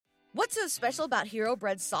What's so special about Hero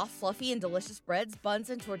Bread's soft, fluffy, and delicious breads, buns,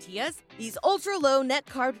 and tortillas? These ultra-low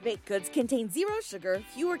net-carb baked goods contain zero sugar,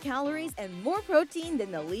 fewer calories, and more protein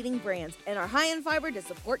than the leading brands, and are high in fiber to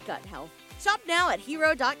support gut health. Shop now at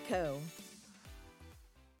hero.co.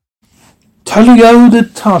 Tarlo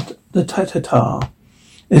the Tartar.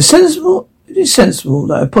 It is sensible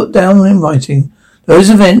that I put down in writing those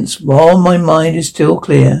events while my mind is still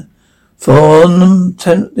clear. For on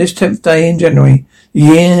this 10th day in January, the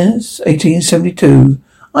year 1872,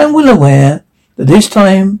 I am well aware that this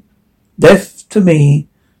time death to me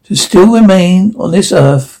to still remain on this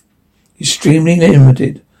earth extremely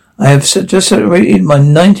limited. I have just celebrated my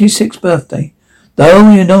 96th birthday, though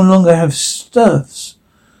we no longer have serfs.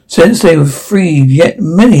 Since they were freed, yet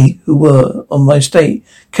many who were on my estate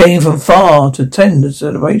came from far to attend the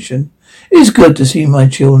celebration. It is good to see my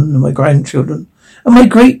children and my grandchildren and my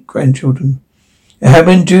great-grandchildren. It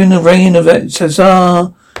happened during the reign of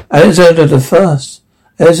Tsar Alexander I.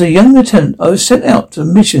 As a young lieutenant, I was sent out to a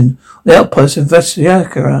mission on the outpost of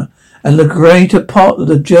Vasilakara, and the greater part of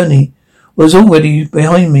the journey was already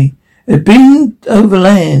behind me. It had been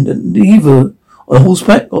overland, and either on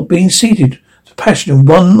horseback or being seated to passion in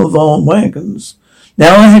one of our wagons.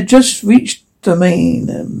 Now I had just reached the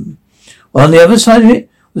main, while on the other side of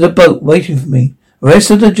it was a boat waiting for me. The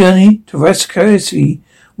rest of the journey to Vasilakara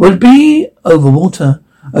would be over water.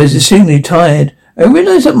 I was exceedingly tired. I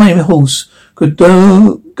realized that my horse could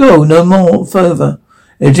go no more further.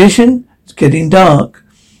 In addition, it's getting dark.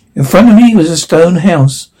 In front of me was a stone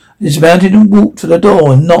house. I dismounted and walked to the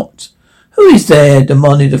door and knocked. "Who is there?"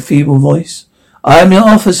 demanded a feeble voice. "I am the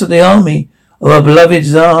officer of the army of our beloved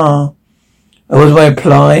Tsar," was my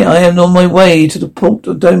reply. "I am on my way to the port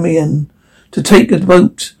of Domian to take a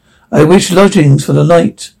boat. I wish lodgings for the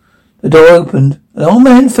night." The door opened. An old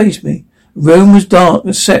man faced me. The room was dark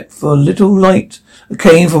except for a little light that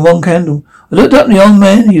came from one candle. I looked up at the old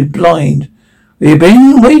man. He was blind. "We have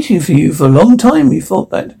been waiting for you for a long time. We thought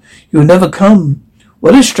that you would never come."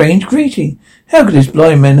 What a strange greeting. How could this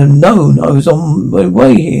blind man have known I was on my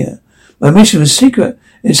way here? My mission was secret.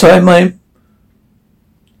 Inside my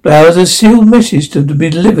blouse a sealed message to be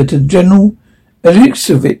delivered to General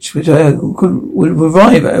Alexovich, which would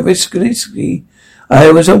arrive at Vasiliki. I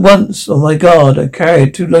was at once on my guard. I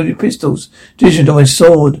carried 2 loaded pistols, in addition to my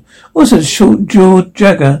sword. Also a short jeweled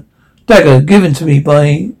dagger given to me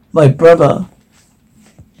by my brother.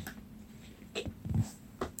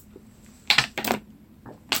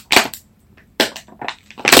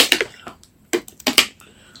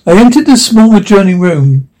 I entered the small adjoining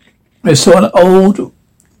room. I saw an old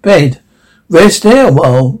bed. "Rest there a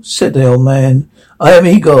while," said the old man. "I am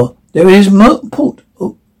Igor. There is a pot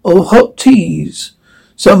of hot teas,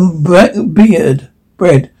 some bread,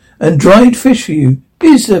 and dried fish for you.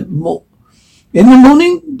 In the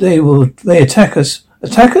morning they attack us.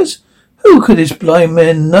 Attack us? Who could this blind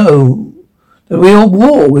man know that we are at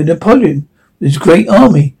war with Napoleon, with his great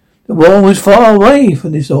army? The war was far away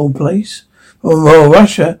from this old place. From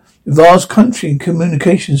Russia, the vast country, and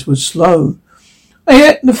communications were slow. I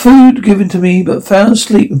ate the food given to me, but found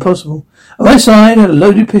sleep impossible. At my side, I had a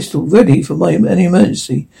loaded pistol ready for any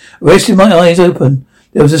emergency. I rested my eyes open.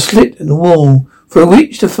 There was a slit in the wall, through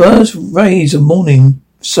which the first rays of morning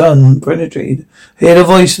sun penetrated. I heard the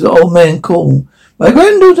voice of the old man call. "My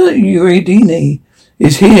granddaughter Euridine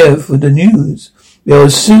is here for the news. They will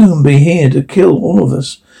soon be here to kill all of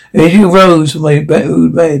us." I immediately rose from my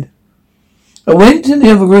bed. I went in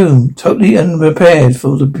the other room, totally unprepared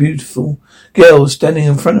for the beautiful girl standing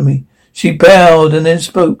in front of me. She bowed and then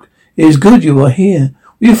spoke. "It is good you are here.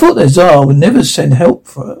 We thought the Tsar would never send help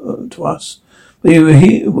to us. But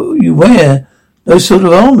you wear no sort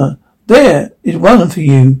of armor. There is one for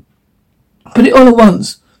you." I put it on at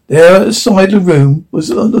once. There at the side of the room was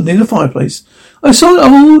near the fireplace. I saw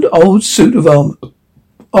an old suit of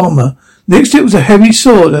armor. Next to it was a heavy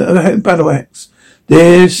sword, a battle axe.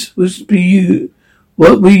 This was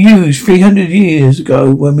what we used 300 years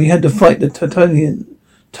ago when we had to fight the Tartans.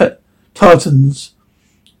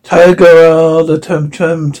 Tarlo the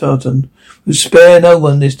Tartar would spare no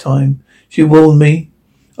one this time. She warned me.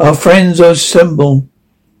 "Our friends are assembled.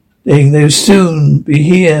 They will soon be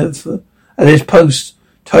here at his post."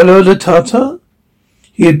 Tarlo the Tartar?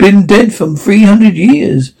 He had been dead for 300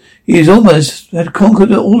 years. He had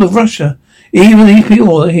conquered all of Russia. Even these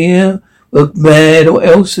people here were mad, or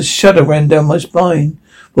else a shudder ran down my spine.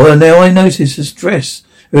 Well, now I noticed the dress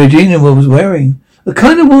Regina was wearing. The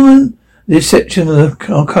kind of woman this section of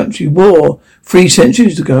our country wore 3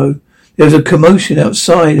 centuries ago. There was a commotion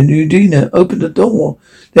outside, and Regina opened the door.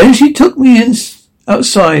 Then she took me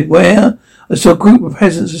outside, where I saw a group of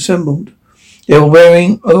peasants assembled. They were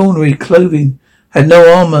wearing ordinary clothing, had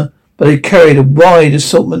no armor, but they carried a wide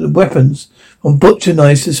assortment of weapons, from butcher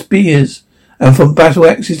knives to spears, and from battle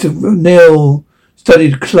axes to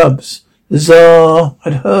nail-studded clubs. The Tsar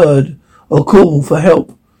had heard a call for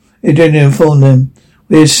help. He didn't inform them.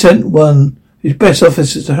 We had sent one of his best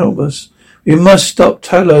officers to help us. We must stop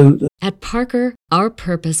Tarlo. At Parker, our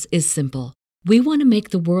purpose is simple. We want to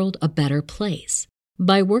make the world a better place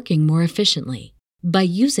by working more efficiently, by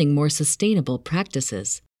using more sustainable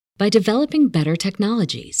practices, by developing better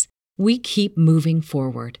technologies. We keep moving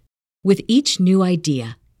forward. With each new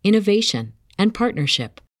idea, innovation, and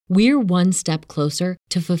partnership, we're one step closer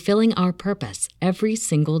to fulfilling our purpose every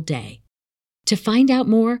single day. To find out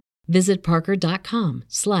more, visit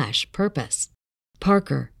parker.com/purpose.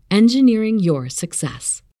 Parker, engineering your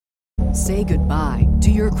success. Say goodbye to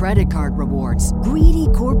your credit card rewards. Greedy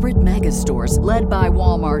corporate mega stores, led by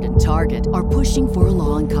Walmart and Target, are pushing for a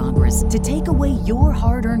law in Congress to take away your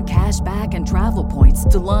hard-earned cash back and travel points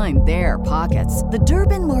to line their pockets. The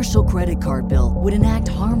Durbin-Marshall credit card bill would enact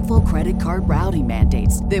harmful credit card routing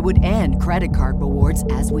mandates that would end credit card rewards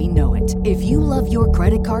as we know it. If you love your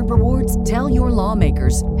credit card rewards, tell your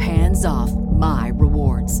lawmakers, hands off my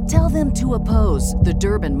rewards. Tell them to oppose the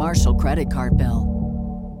Durbin-Marshall credit card bill.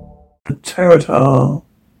 The Tartar.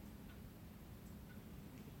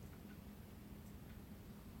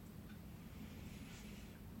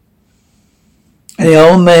 An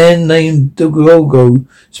old man named Dogrogo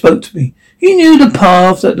spoke to me. He knew the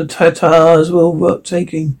path that the Tatars were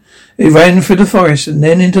taking. They ran through the forest and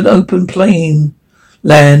then into the open plain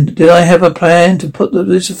land. Did I have a plan to put to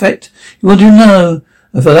this effect? You want to know?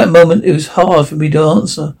 And for that moment it was hard for me to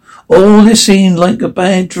answer. All this seemed like a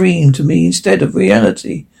bad dream to me instead of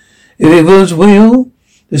reality. If it was real,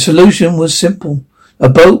 the solution was simple. A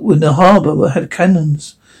boat in the harbour had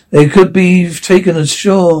cannons. They could be taken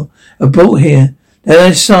ashore and brought here. Then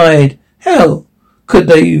I sighed. How could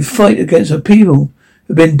they fight against a people who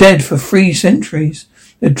had been dead for 3 centuries?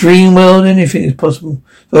 In a dream world, anything is possible.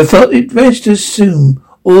 So I felt it best to assume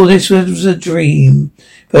all this was a dream.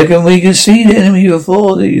 We can see the enemy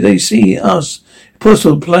before they see us. If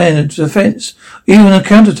possible, plan a defence, even a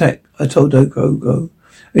counterattack, I told Ogogo.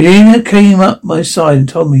 Adina came up my side and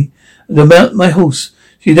told me to mount my horse.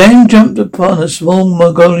 She then jumped upon a small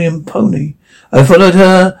Mongolian pony. I followed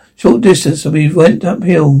her short distance and we went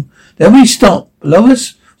uphill. Then we stopped. Below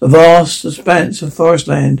us, the vast expanse of forest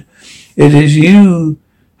land. It is you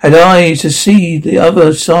had eyes to see the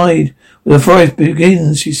other side where the forest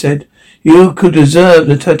begins, she said. You could observe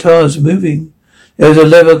the Tatars moving. There was a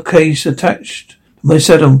leather case attached to my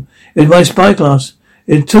saddle. It was my spyglass.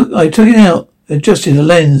 I took it out. Adjusting the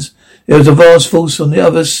lens, there was a vast force on the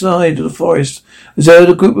other side of the forest, as though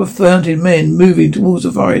a group of mounted men moving towards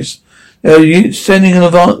the forest. They were sending an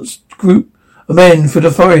advanced group of men through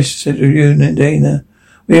the forest, said Dana.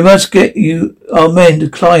 We must get our men to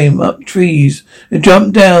climb up trees and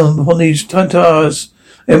jump down upon these Tatars.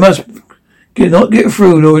 They must not get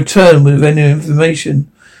through nor return with any information.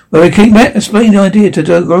 When we came back and explained the idea to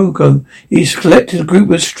Dogrogo, he collected a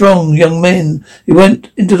group of strong young men. He went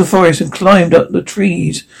into the forest and climbed up the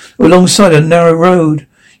trees alongside a narrow road.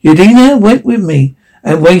 Yadina went with me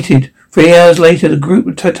and waited. 3 hours later, the group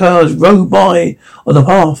of Tatars rode by on the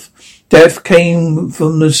path. Death came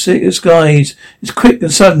from the skies. It's quick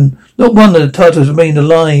and sudden. Not one of the Tatars remained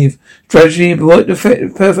alive. Tragedy worked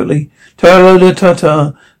perfectly. Tarlo the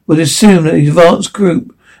Tartar would assume that the advanced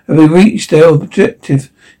group had reached their objective.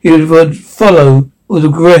 He would follow with the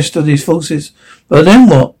rest of these forces. But then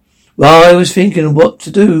what? While I was thinking of what to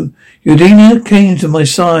do, Udina came to my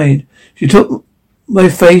side. She took my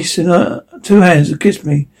face in her 2 hands and kissed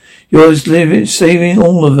me. You're saving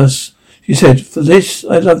all of us, she said. For this,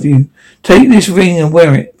 I love you. Take this ring and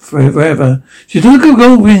wear it forever. She took a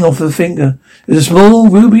gold ring off her finger. There's a small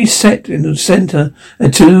ruby set in the center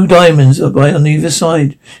and 2 diamonds on either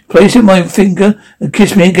side. She placed it on my finger and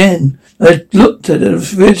kissed me again. I looked at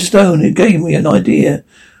the red stone. It gave me an idea.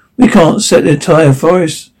 We can't set the entire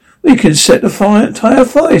forest. We can set the entire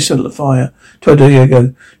forest on fire, told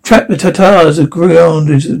Diego. Trap the Tatars. The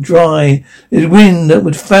ground is dry. There's wind that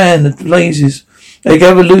would fan the blazes. They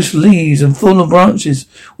gather loose leaves and fallen branches,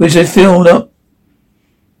 which they filled up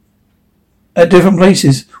at different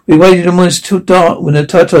places. We waited almost till dark when the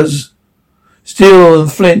Tatars, steel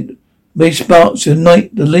and flint, made sparks to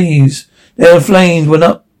ignite the leaves. Then the flames went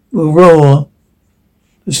up with a roar.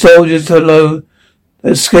 The soldiers that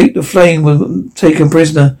escaped the flame were taken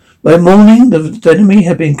prisoner. By morning, the enemy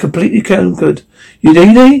had been completely conquered.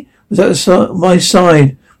 Udine was at my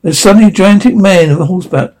side when suddenly a gigantic man on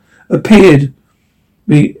horseback appeared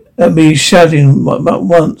at me shouting at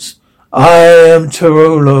once. I am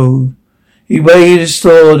Tarlo. He waved his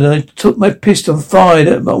sword, and I took my pistol and fired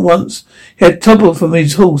at him at once. He had toppled from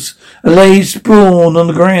his horse and lay sprawled on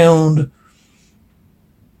the ground.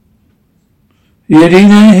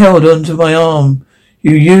 Yadina held onto my arm.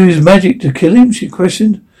 You used magic to kill him? She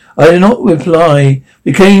questioned. I did not reply.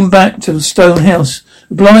 We came back to the stone house.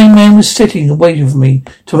 The blind man was sitting and waiting for me.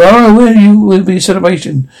 Tomorrow will be a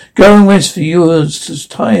celebration. Go and rest, for you are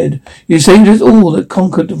tired. You saved us all that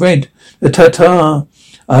conquered the Tartar.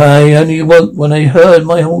 I only woke when I heard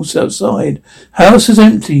my horse outside. House was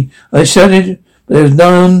empty. I shouted, but there was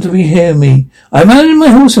none to hear me. I mounted my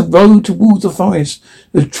horse and rode towards the forest.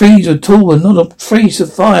 The trees were tall and not a trace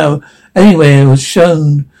of fire anywhere was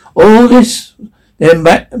shown. All this then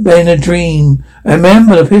back in a dream. I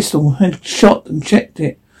remember the pistol had shot and checked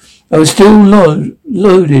it. I was still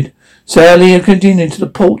loaded. Sadly, I continued to the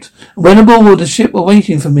port, and when aboard the ship were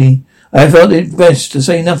waiting for me, I felt it best to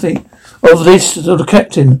say nothing of this to the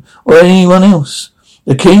captain or anyone else.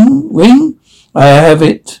 The ring? I have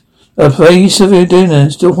it. The place of your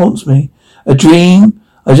dinner still haunts me. A dream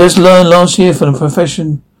I just learned last year from the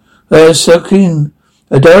profession. Tarlo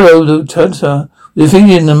the Tartar was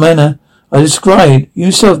defeated in the manner I described. You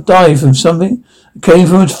yourself died from something that came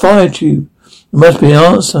from a fire tube. There must be an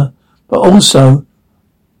answer, but also,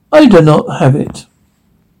 I do not have it.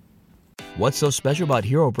 What's so special about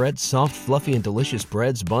Hero Bread's soft, fluffy, and delicious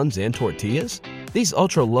breads, buns, and tortillas? These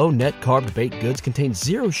ultra-low net-carb baked goods contain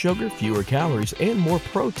zero sugar, fewer calories, and more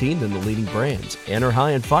protein than the leading brands, and are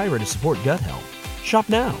high in fiber to support gut health. Shop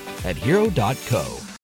now at Hero.co.